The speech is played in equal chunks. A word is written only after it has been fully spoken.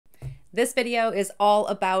This video is all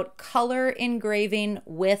about color engraving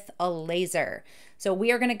with a laser. So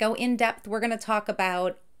we are going to go in depth. We're going to talk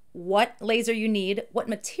about what laser you need, what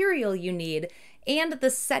material you need, and the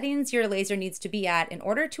settings your laser needs to be at in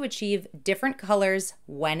order to achieve different colors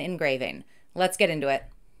when engraving. Let's get into it.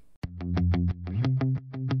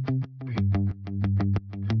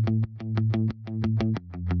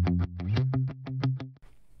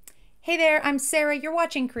 Hey there, I'm Sarah. You're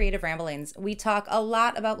watching Creative Ramblings. We talk a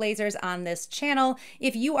lot about lasers on this channel.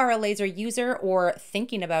 If you are a laser user or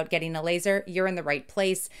thinking about getting a laser, you're in the right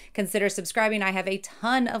place. Consider subscribing. I have a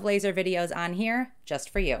ton of laser videos on here just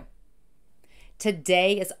for you.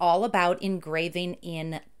 Today is all about engraving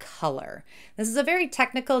in color. This is a very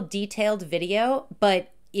technical, detailed video,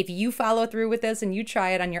 but if you follow through with this and you try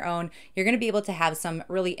it on your own, you're going to be able to have some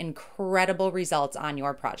really incredible results on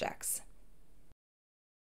your projects.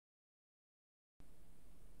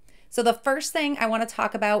 So the first thing I want to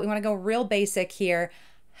talk about, we want to go real basic here.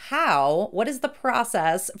 What is the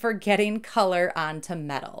process for getting color onto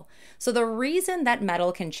metal? So the reason that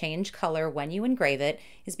metal can change color when you engrave it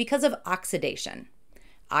is because of oxidation.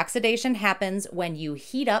 Oxidation happens when you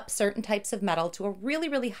heat up certain types of metal to a really,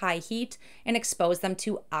 really high heat and expose them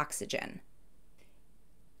to oxygen.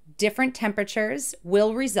 Different temperatures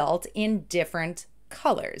will result in different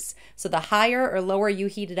colors. So the higher or lower you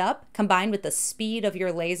heat it up, combined with the speed of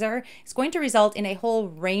your laser, is going to result in a whole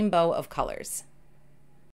rainbow of colors.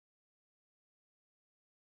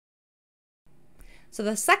 So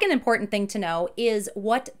the second important thing to know is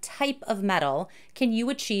what type of metal can you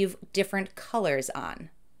achieve different colors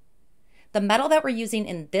on? The metal that we're using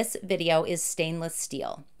in this video is stainless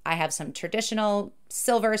steel. I have some traditional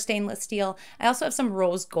silver stainless steel. I also have some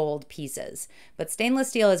rose gold pieces, but stainless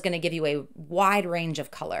steel is going to give you a wide range of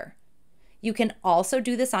color. You can also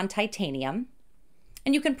do this on titanium,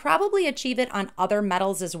 and you can probably achieve it on other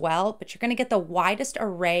metals as well, but you're going to get the widest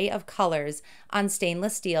array of colors on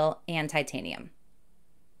stainless steel and titanium.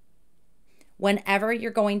 Whenever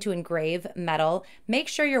you're going to engrave metal, make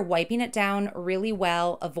sure you're wiping it down really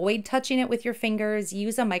well. Avoid touching it with your fingers.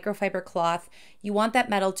 Use a microfiber cloth. You want that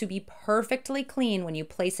metal to be perfectly clean when you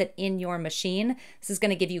place it in your machine. This is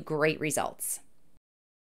going to give you great results.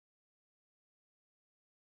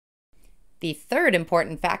 The third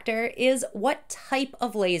important factor is what type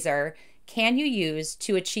of laser can you use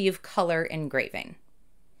to achieve color engraving?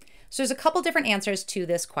 So there's a couple different answers to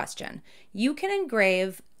this question. You can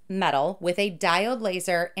engrave metal with a diode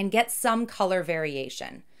laser and get some color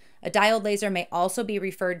variation. A diode laser may also be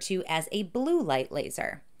referred to as a blue light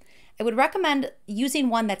laser. I would recommend using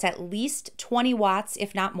one that's at least 20 watts,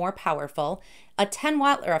 if not more powerful. A 10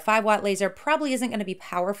 watt or a 5 watt laser probably isn't going to be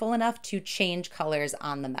powerful enough to change colors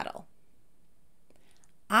on the metal.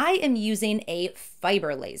 I am using a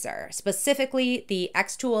fiber laser, specifically the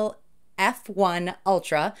xTool F1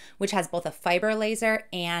 Ultra, which has both a fiber laser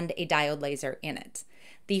and a diode laser in it.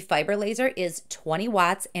 The fiber laser is 20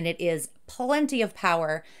 watts and it is plenty of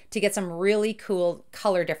power to get some really cool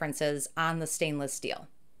color differences on the stainless steel.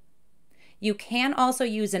 You can also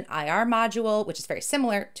use an IR module, which is very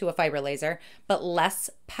similar to a fiber laser, but less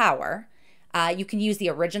power. You can use the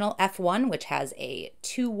original F1, which has a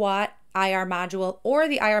 2 watt IR module, or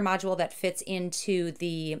the IR module that fits into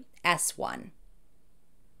the S1.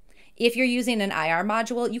 If you're using an IR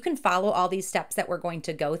module, you can follow all these steps that we're going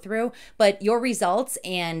to go through, but your results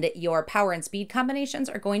and your power and speed combinations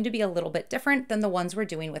are going to be a little bit different than the ones we're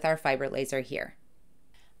doing with our fiber laser here.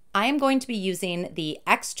 I am going to be using the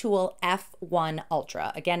xTool F1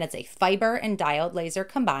 Ultra. Again, it's a fiber and diode laser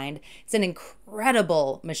combined. It's an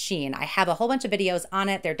incredible machine. I have a whole bunch of videos on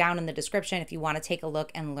it. They're down in the description if you want to take a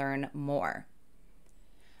look and learn more.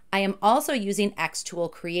 I am also using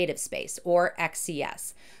xTool Creative Space, or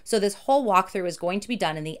XCS. So this whole walkthrough is going to be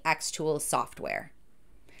done in the xTool software.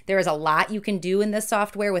 There is a lot you can do in this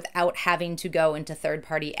software without having to go into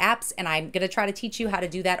third-party apps, and I'm going to try to teach you how to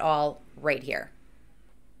do that all right here.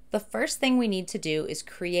 The first thing we need to do is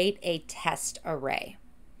create a test array.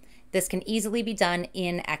 This can easily be done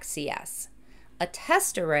in XCS. A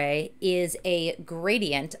test array is a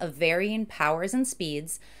gradient of varying powers and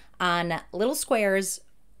speeds on little squares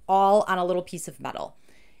all on a little piece of metal.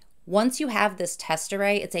 Once you have this test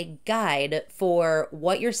array, it's a guide for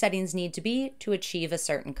what your settings need to be to achieve a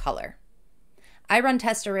certain color. I run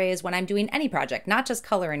test arrays when I'm doing any project, not just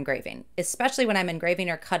color engraving. Especially when I'm engraving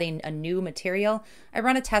or cutting a new material, I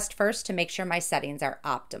run a test first to make sure my settings are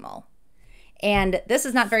optimal. And this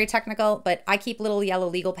is not very technical, but I keep little yellow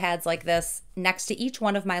legal pads like this next to each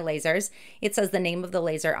one of my lasers. It says the name of the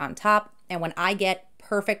laser on top, and when I get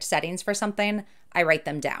perfect settings for something, I write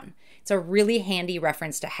them down. It's a really handy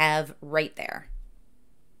reference to have right there.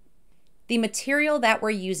 The material that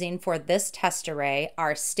we're using for this test array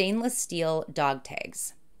are stainless steel dog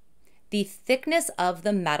tags. The thickness of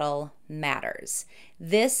the metal matters.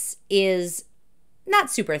 This is not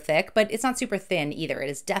super thick, but it's not super thin either. It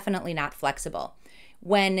is definitely not flexible.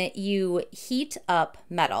 When you heat up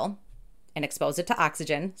metal and expose it to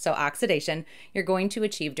oxygen, so oxidation, you're going to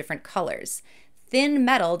achieve different colors. Thin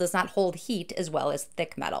metal does not hold heat as well as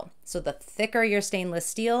thick metal. So the thicker your stainless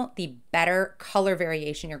steel, the better color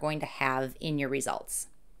variation you're going to have in your results.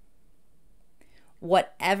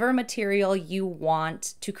 Whatever material you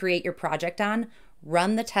want to create your project on,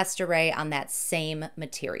 run the test array on that same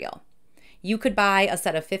material. You could buy a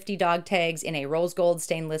set of 50 dog tags in a rose gold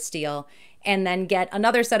stainless steel and then get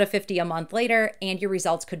another set of 50 a month later, and your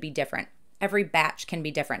results could be different. Every batch can be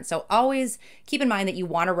different. So always keep in mind that you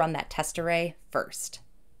want to run that test array first.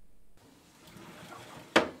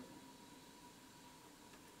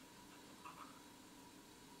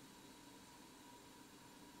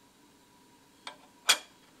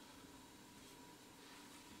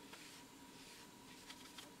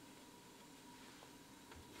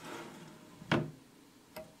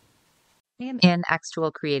 I am in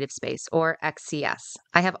xTool Creative Space, or XCS.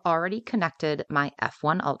 I have already connected my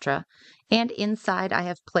F1 Ultra, and inside I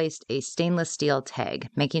have placed a stainless steel tag,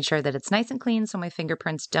 making sure that it's nice and clean so my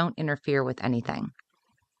fingerprints don't interfere with anything.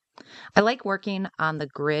 I like working on the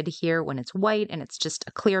grid here when it's white and it's just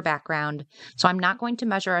a clear background, so I'm not going to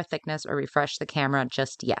measure our thickness or refresh the camera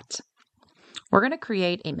just yet. We're going to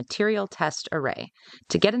create a material test array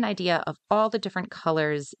to get an idea of all the different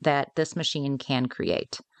colors that this machine can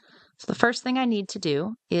create. So the first thing I need to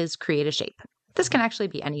do is create a shape. This can actually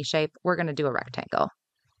be any shape. We're going to do a rectangle.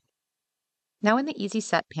 Now in the Easy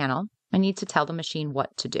Set panel, I need to tell the machine what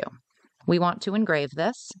to do. We want to engrave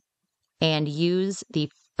this and use the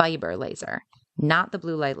fiber laser, not the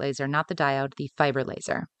blue light laser, not the diode, the fiber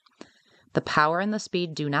laser. The power and the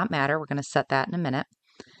speed do not matter. We're going to set that in a minute.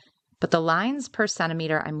 But the lines per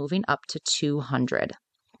centimeter, I'm moving up to 200.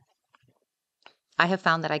 I have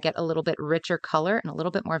found that I get a little bit richer color and a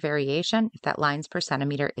little bit more variation if that lines per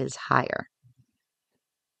centimeter is higher.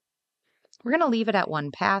 We're going to leave it at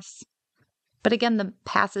one pass, but again, the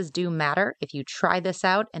passes do matter. If you try this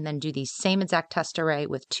out and then do the same exact test array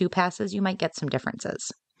with 2 passes, you might get some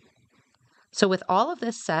differences. So with all of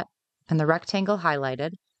this set and the rectangle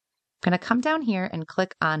highlighted, I'm going to come down here and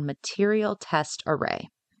click on Material Test Array.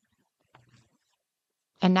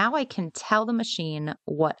 And now I can tell the machine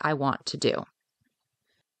what I want to do.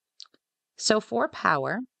 So for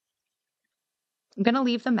power, I'm going to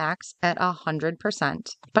leave the max at 100%,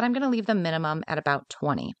 but I'm going to leave the minimum at about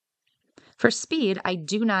 20. For speed, I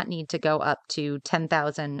do not need to go up to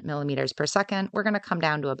 10,000 millimeters per second. We're going to come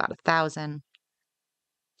down to about 1,000,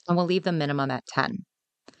 and we'll leave the minimum at 10.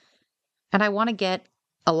 And I want to get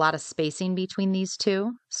a lot of spacing between these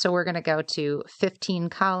two, so we're going to go to 15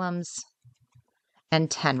 columns and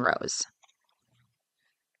 10 rows.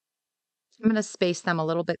 I'm going to space them a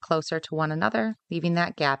little bit closer to one another, leaving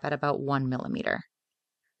that gap at about 1 millimeter.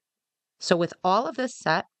 So with all of this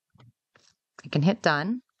set, I can hit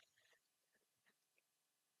done.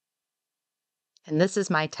 And this is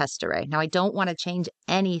my test array. Now I don't want to change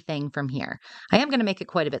anything from here. I am going to make it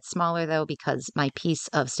quite a bit smaller though, because my piece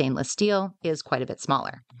of stainless steel is quite a bit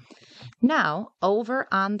smaller. Now over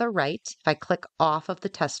on the right, if I click off of the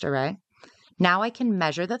test array, now I can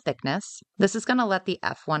measure the thickness. This is going to let the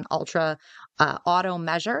F1 Ultra auto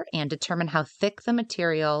measure and determine how thick the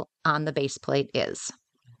material on the base plate is.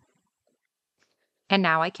 And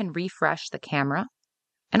now I can refresh the camera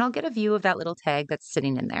and I'll get a view of that little tag that's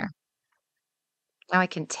sitting in there. Now I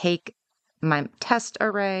can take my test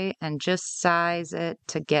array and just size it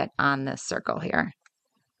to get on this circle here.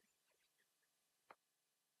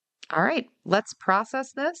 All right, let's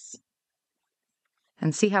process this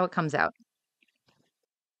and see how it comes out.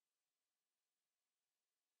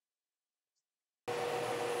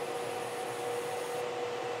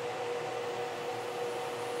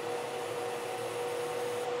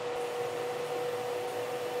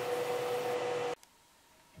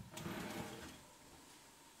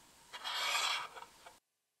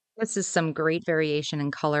 This is some great variation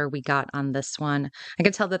in color we got on this one. I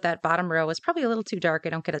can tell that that bottom row is probably a little too dark.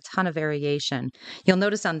 I don't get a ton of variation. You'll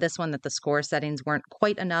notice on this one that the score settings weren't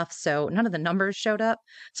quite enough, so none of the numbers showed up.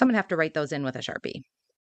 So I'm going to have to write those in with a Sharpie.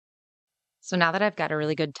 So now that I've got a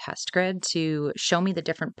really good test grid to show me the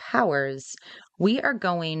different powers, we are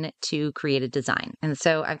going to create a design. And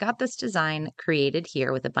so I've got this design created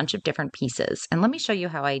here with a bunch of different pieces. And let me show you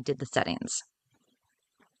how I did the settings.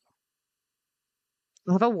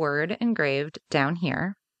 We'll have a word engraved down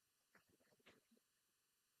here.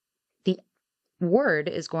 The word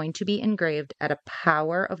is going to be engraved at a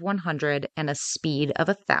power of 100 and a speed of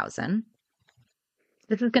 1,000.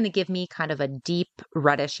 This is going to give me kind of a deep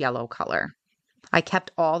reddish yellow color. I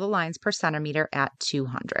kept all the lines per centimeter at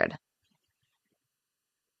 200.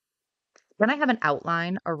 Then I have an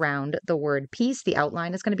outline around the word piece. The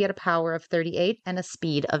outline is going to be at a power of 38 and a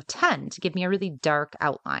speed of 10 to give me a really dark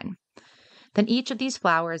outline. Then each of these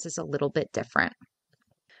flowers is a little bit different.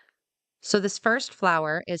 So this first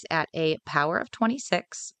flower is at a power of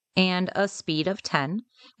 26 and a speed of 10,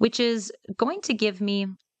 which is going to give me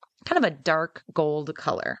kind of a dark gold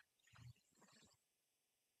color.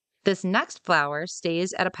 This next flower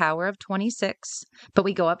stays at a power of 26, but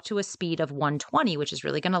we go up to a speed of 120, which is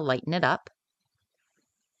really going to lighten it up.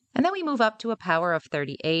 And then we move up to a power of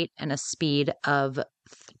 38 and a speed of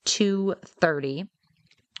 230,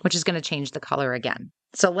 which is going to change the color again.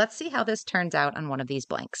 So let's see how this turns out on one of these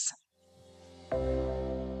blanks.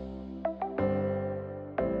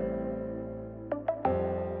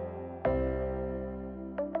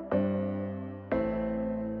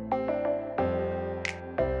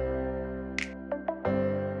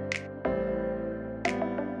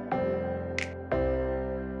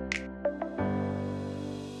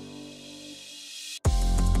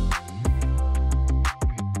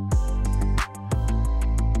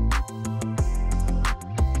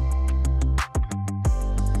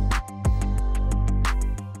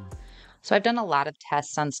 So I've done a lot of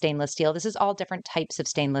tests on stainless steel. This is all different types of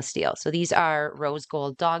stainless steel. So these are rose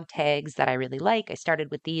gold dog tags that I really like. I started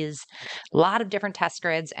with these, a lot of different test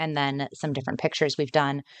grids, and then some different pictures we've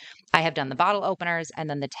done. I have done the bottle openers and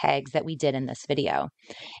then the tags that we did in this video.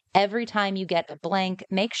 Every time you get a blank,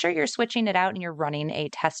 make sure you're switching it out and you're running a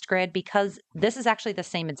test grid, because this is actually the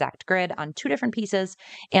same exact grid on two different pieces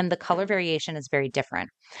and the color variation is very different.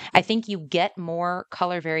 I think you get more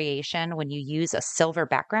color variation when you use a silver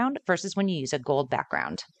background versus when you use a gold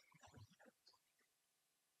background.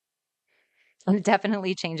 And it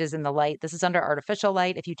definitely changes in the light. This is under artificial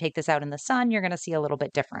light. If you take this out in the sun, you're going to see a little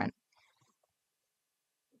bit different.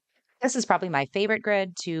 This is probably my favorite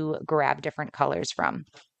grid to grab different colors from.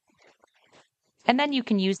 And then you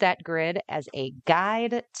can use that grid as a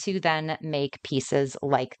guide to then make pieces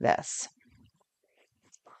like this.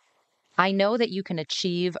 I know that you can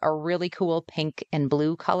achieve a really cool pink and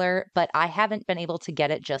blue color, but I haven't been able to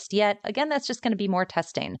get it just yet. Again, that's just going to be more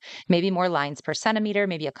testing, maybe more lines per centimeter,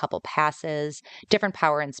 maybe a couple passes, different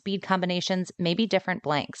power and speed combinations, maybe different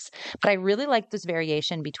blanks. But I really like this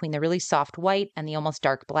variation between the really soft white and the almost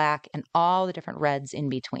dark black and all the different reds in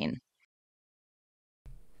between.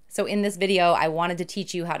 So in this video, I wanted to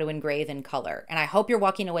teach you how to engrave in color, and I hope you're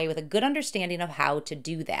walking away with a good understanding of how to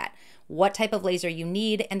do that, what type of laser you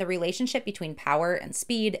need, and the relationship between power and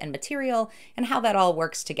speed and material, and how that all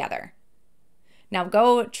works together. Now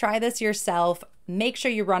go try this yourself, make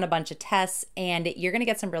sure you run a bunch of tests, and you're gonna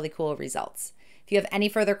get some really cool results. If you have any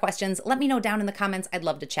further questions, let me know down in the comments. I'd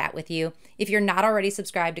love to chat with you. If you're not already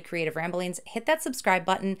subscribed to Creative Ramblings, hit that subscribe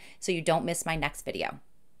button so you don't miss my next video.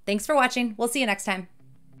 Thanks for watching. We'll see you next time.